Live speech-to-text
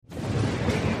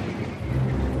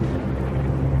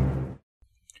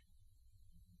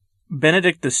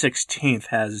Benedict XVI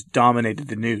has dominated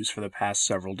the news for the past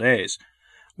several days.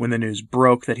 When the news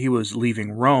broke that he was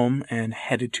leaving Rome and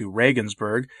headed to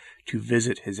Regensburg to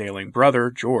visit his ailing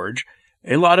brother, George,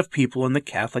 a lot of people in the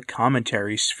Catholic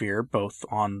commentary sphere, both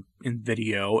in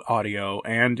video, audio,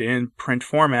 and in print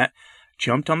format,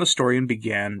 jumped on the story and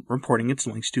began reporting its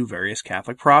links to various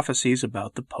Catholic prophecies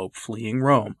about the Pope fleeing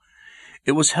Rome.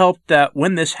 It was helped that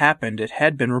when this happened, it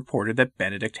had been reported that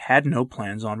Benedict had no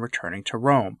plans on returning to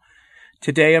Rome.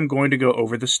 Today I'm going to go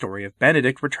over the story of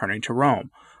Benedict returning to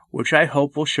Rome, which I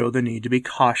hope will show the need to be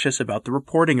cautious about the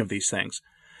reporting of these things.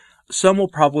 Some will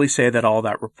probably say that all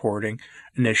that reporting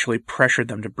initially pressured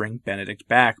them to bring Benedict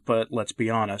back, but let's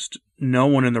be honest, no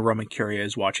one in the Roman Curia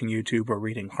is watching YouTube or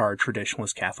reading hard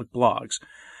traditionalist Catholic blogs.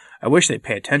 I wish they'd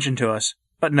pay attention to us,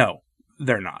 but no,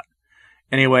 they're not.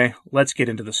 Anyway, let's get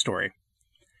into the story.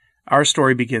 Our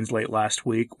story begins late last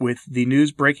week with the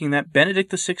news breaking that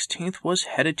Benedict XVI was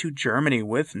headed to Germany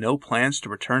with no plans to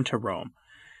return to Rome.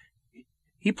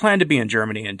 He planned to be in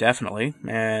Germany indefinitely,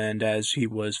 and as he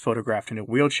was photographed in a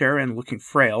wheelchair and looking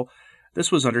frail,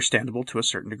 this was understandable to a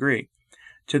certain degree.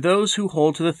 To those who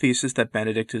hold to the thesis that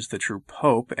Benedict is the true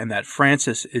pope and that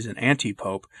Francis is an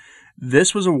anti-pope,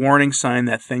 this was a warning sign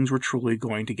that things were truly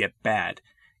going to get bad.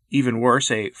 Even worse,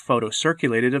 a photo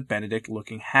circulated of Benedict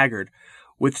looking haggard,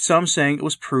 with some saying it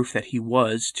was proof that he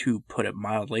was, to put it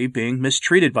mildly, being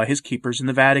mistreated by his keepers in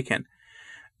the Vatican.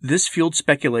 This fueled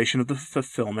speculation of the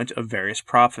fulfillment of various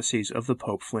prophecies of the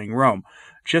Pope fleeing Rome,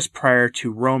 just prior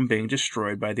to Rome being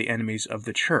destroyed by the enemies of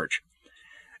the Church.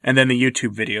 And then the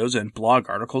YouTube videos and blog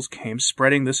articles came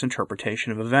spreading this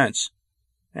interpretation of events.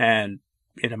 And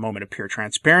in a moment of pure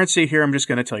transparency here, I'm just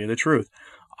going to tell you the truth.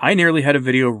 I nearly had a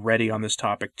video ready on this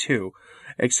topic too,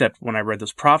 except when I read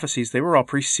those prophecies, they were all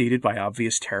preceded by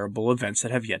obvious terrible events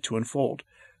that have yet to unfold.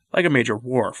 Like a major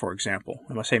war, for example.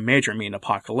 And when I say major, I mean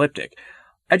apocalyptic.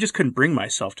 I just couldn't bring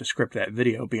myself to script that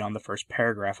video beyond the first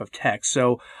paragraph of text,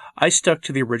 so I stuck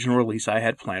to the original release I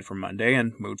had planned for Monday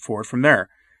and moved forward from there.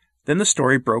 Then the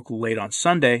story broke late on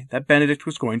Sunday that Benedict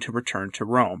was going to return to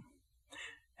Rome.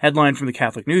 Headline from the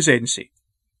Catholic News Agency: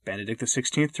 Benedict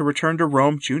XVI to return to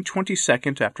Rome June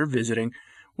 22nd after visiting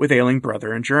with ailing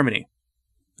brother in Germany.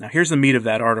 Now here's the meat of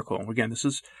that article. Again, this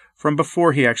is from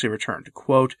before he actually returned.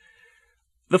 Quote,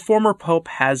 "The former pope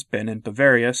has been in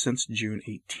Bavaria since June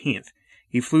 18th.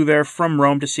 He flew there from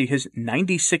Rome to see his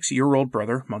 96-year-old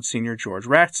brother, Monsignor George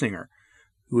Ratzinger,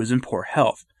 who is in poor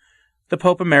health. The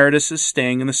Pope Emeritus is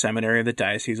staying in the seminary of the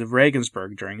Diocese of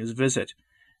Regensburg during his visit.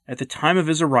 At the time of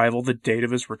his arrival, the date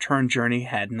of his return journey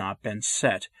had not been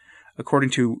set. According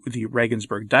to the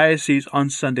Regensburg Diocese, on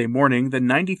Sunday morning, the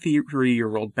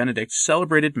 93-year-old Benedict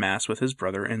celebrated Mass with his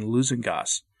brother in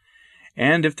Lusengasse.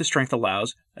 And if the strength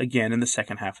allows, again in the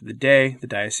second half of the day, the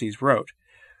diocese wrote.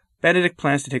 Benedict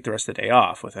plans to take the rest of the day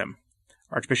off with him.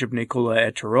 Archbishop Nikola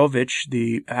Eterovich,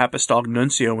 the apostolic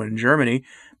nuncio in Germany,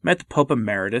 met the Pope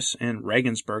Emeritus in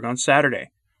Regensburg on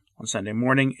Saturday. On Sunday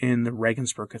morning in the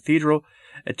Regensburg Cathedral,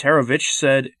 Eterovich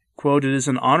said, quote, 'It is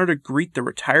an honor to greet the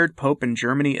retired Pope in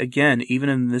Germany again, even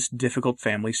in this difficult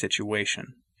family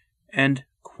situation.' End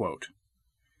quote.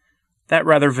 That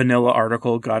rather vanilla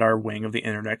article got our wing of the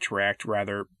internet to react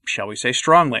rather, shall we say,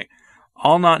 strongly.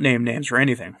 I'll not name names or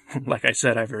anything. Like I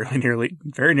said, I very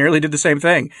nearly did the same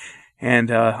thing.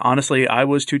 And honestly, I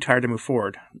was too tired to move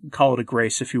forward. Call it a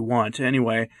grace if you want.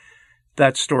 Anyway,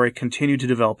 that story continued to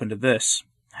develop into this.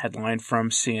 Headline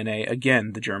from CNA,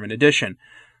 again, the German edition.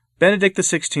 Benedict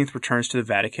XVI returns to the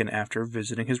Vatican after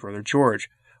visiting his brother George,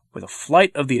 with a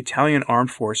flight of the Italian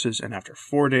armed forces and after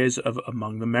 4 days of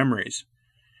Among the Memories.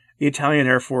 The Italian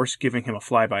Air Force giving him a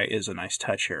flyby is a nice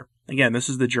touch here. Again, this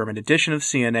is the German edition of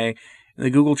CNA, and the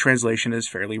Google translation is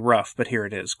fairly rough, but here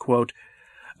it is. Quote,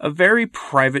 "A very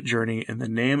private journey in the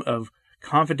name of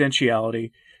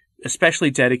confidentiality, especially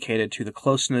dedicated to the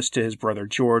closeness to his brother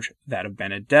George, that of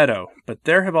Benedetto. But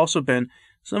there have also been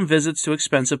some visits to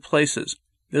expensive places.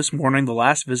 This morning, the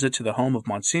last visit to the home of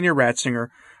Monsignor Ratzinger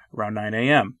around 9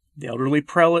 a.m. The elderly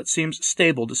prelate seems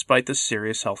stable despite the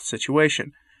serious health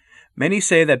situation. Many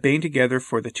say that being together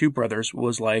for the two brothers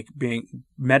was like being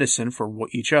medicine for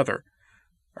each other.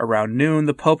 Around noon,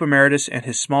 the Pope Emeritus and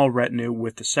his small retinue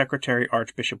with the Secretary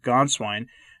Archbishop Gonswein,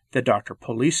 the Dr.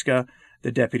 Poliska,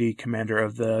 the Deputy Commander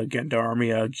of the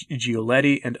Gendarmeria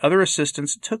Giuletti, and other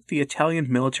assistants took the Italian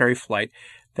military flight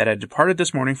that had departed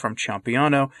this morning from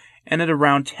Ciampiano and at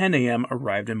around 10 a.m.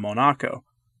 arrived in Monaco.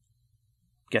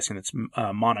 Guessing that's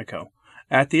Monaco.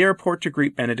 At the airport to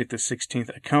greet Benedict XVI,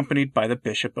 accompanied by the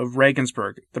Bishop of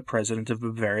Regensburg, the President of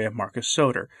Bavaria, Markus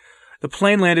Söder. The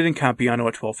plane landed in Campiano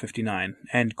at 12:59.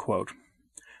 End quote.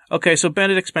 Okay, so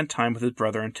Benedict spent time with his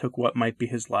brother and took what might be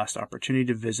his last opportunity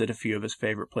to visit a few of his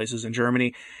favorite places in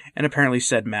Germany and apparently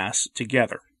said Mass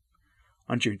together.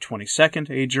 On June 22nd,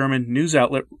 a German news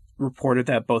outlet reported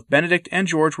that both Benedict and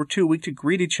George were too weak to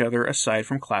greet each other aside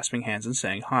from clasping hands and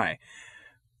saying hi.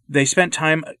 They spent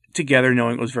time together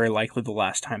knowing it was very likely the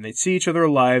last time they'd see each other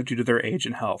alive due to their age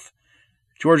and health.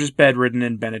 George is bedridden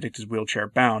and Benedict is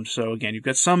wheelchair-bound, so again, you've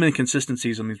got some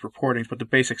inconsistencies on these reportings, but the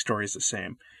basic story is the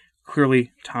same.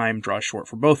 Clearly, time draws short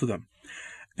for both of them.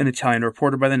 An Italian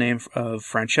reporter by the name of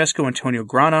Francesco Antonio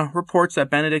Grana reports that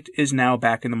Benedict is now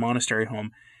back in the monastery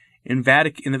home in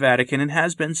the Vatican and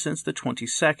has been since the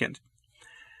 22nd.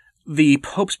 The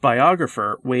Pope's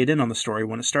biographer weighed in on the story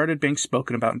when it started being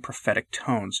spoken about in prophetic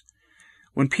tones.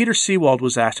 When Peter Seewald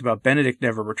was asked about Benedict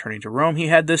never returning to Rome, he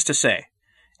had this to say.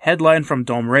 Headline from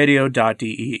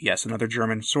domradio.de, yes, another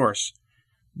German source.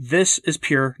 This is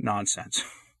pure nonsense.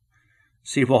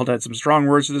 Seewald had some strong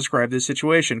words to describe this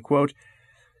situation. Quote,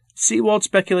 Seewald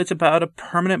speculates about a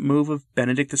permanent move of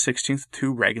Benedict XVI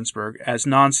to Regensburg as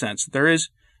nonsense. There is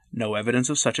no evidence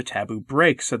of such a taboo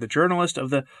break, said the journalist of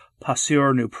the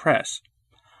Passeur New Press.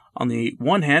 On the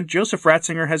one hand, Joseph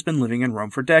Ratzinger has been living in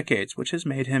Rome for decades, which has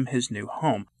made him his new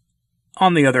home.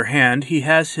 On the other hand, he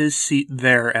has his seat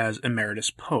there as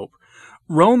emeritus pope.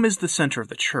 Rome is the center of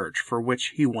the church, for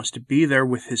which he wants to be there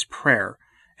with his prayer,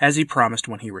 as he promised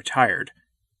when he retired.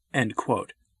 End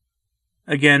quote.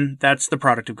 Again, that's the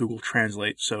product of Google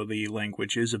Translate, so the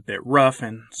language is a bit rough,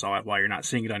 and that's why you're not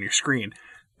seeing it on your screen.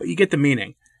 But you get the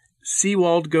meaning.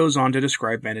 Seewald goes on to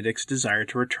describe Benedict's desire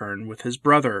to return with his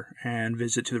brother and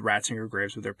visit to the Ratzinger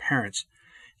graves with their parents.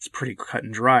 It's pretty cut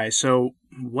and dry, so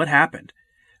what happened?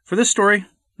 For this story,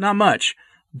 not much.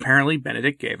 Apparently,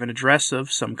 Benedict gave an address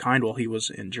of some kind while he was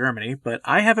in Germany, but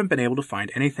I haven't been able to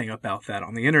find anything about that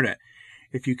on the internet.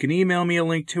 If you can email me a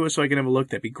link to it so I can have a look,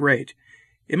 that'd be great.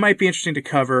 It might be interesting to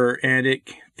cover, and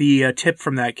the tip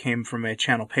from that came from a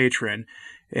channel patron,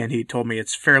 and he told me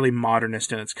it's fairly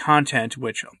modernist in its content,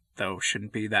 which, though,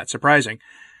 shouldn't be that surprising.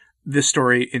 This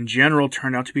story, in general,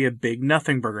 turned out to be a big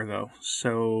nothing burger, though.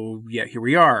 So, yeah, here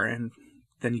we are, and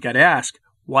then you gotta ask,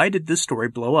 why did this story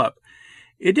blow up?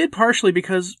 It did partially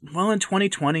because, well, in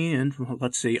 2020 and,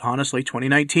 let's see, honestly,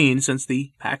 2019, since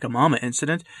the Pachamama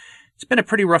incident, it's been a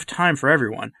pretty rough time for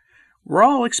everyone. We're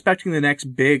all expecting the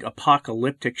next big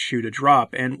apocalyptic shoe to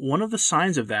drop, and one of the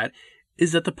signs of that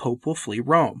is that the Pope will flee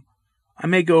Rome. I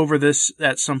may go over this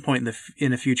at some point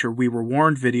in a future We Were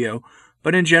Warned video,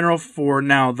 but in general, for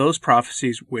now, those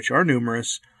prophecies, which are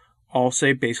numerous, all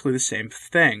say basically the same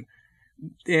thing.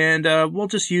 And we'll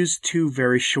just use two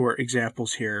very short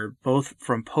examples here, both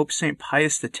from Pope St.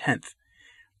 Pius X.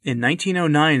 In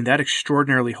 1909, that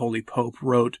extraordinarily holy pope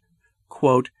wrote,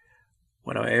 quote,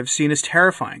 What I have seen is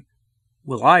terrifying.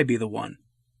 Will I be the one?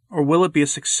 Or will it be a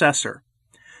successor?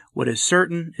 What is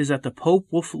certain is that the Pope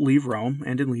will leave Rome,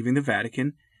 and in leaving the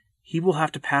Vatican, he will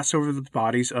have to pass over the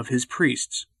bodies of his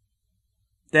priests.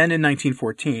 Then in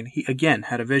 1914, he again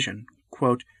had a vision.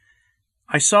 Quote,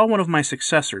 I saw one of my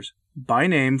successors, by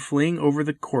name, fleeing over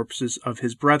the corpses of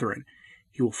his brethren.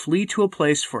 He will flee to a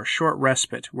place for a short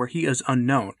respite where he is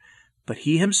unknown, but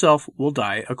he himself will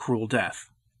die a cruel death.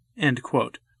 End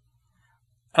quote.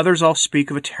 Others all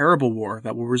speak of a terrible war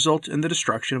that will result in the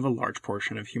destruction of a large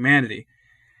portion of humanity.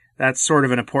 That's sort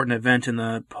of an important event in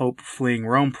the Pope fleeing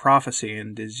Rome prophecy,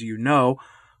 and as you know,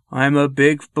 I'm a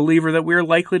big believer that we are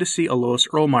likely to see a Lois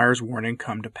Erlmeyer's warning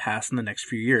come to pass in the next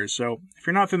few years. So, if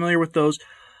you're not familiar with those,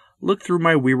 look through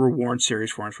my We Were Warned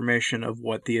series for information of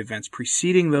what the events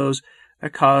preceding those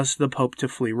that caused the Pope to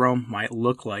flee Rome might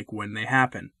look like when they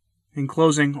happen. In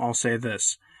closing, I'll say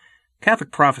this.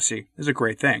 Catholic prophecy is a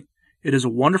great thing. It is a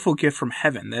wonderful gift from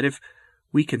heaven that if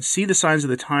we can see the signs of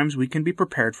the times, we can be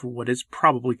prepared for what is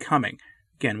probably coming.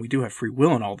 Again, we do have free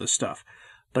will and all this stuff.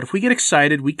 But if we get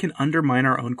excited, we can undermine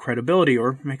our own credibility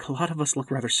or make a lot of us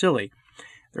look rather silly.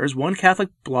 There is one Catholic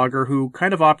blogger who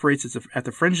kind of operates at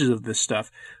the fringes of this stuff,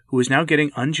 who is now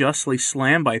getting unjustly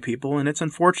slammed by people, and it's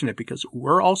unfortunate because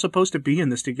we're all supposed to be in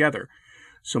this together.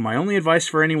 So my only advice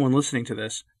for anyone listening to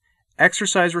this,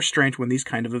 exercise restraint when these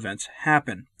kind of events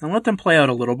happen, and let them play out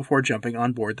a little before jumping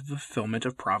on board the fulfillment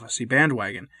of prophecy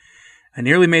bandwagon. I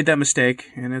nearly made that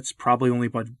mistake, and it's probably only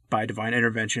by divine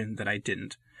intervention that I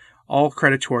didn't. All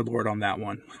credit to our Lord on that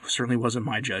one. It certainly wasn't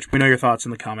my judgment. We know your thoughts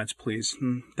in the comments, please.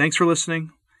 Thanks for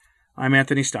listening. I'm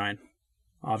Anthony Stein.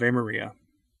 Ave Maria.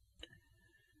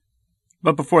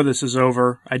 But before this is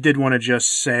over, I did want to just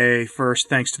say first,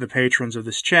 thanks to the patrons of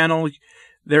this channel.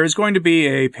 There is going to be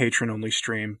a patron-only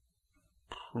stream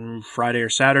Friday or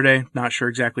Saturday. Not sure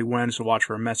exactly when, so watch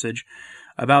for a message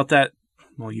about that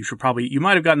Well, you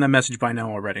might have gotten that message by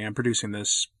now already. I'm producing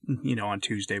this, on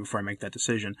Tuesday before I make that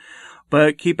decision.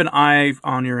 But keep an eye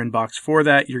on your inbox for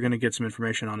that. You're going to get some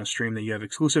information on a stream that you have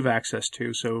exclusive access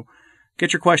to. So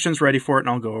get your questions ready for it, and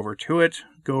I'll go over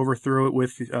through it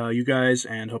with you guys,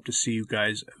 and hope to see you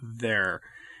guys there.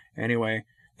 Anyway,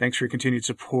 thanks for your continued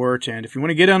support, and if you want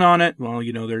to get in on it, well,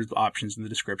 there's options in the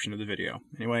description of the video.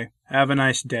 Anyway, have a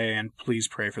nice day, and please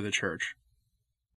pray for the church.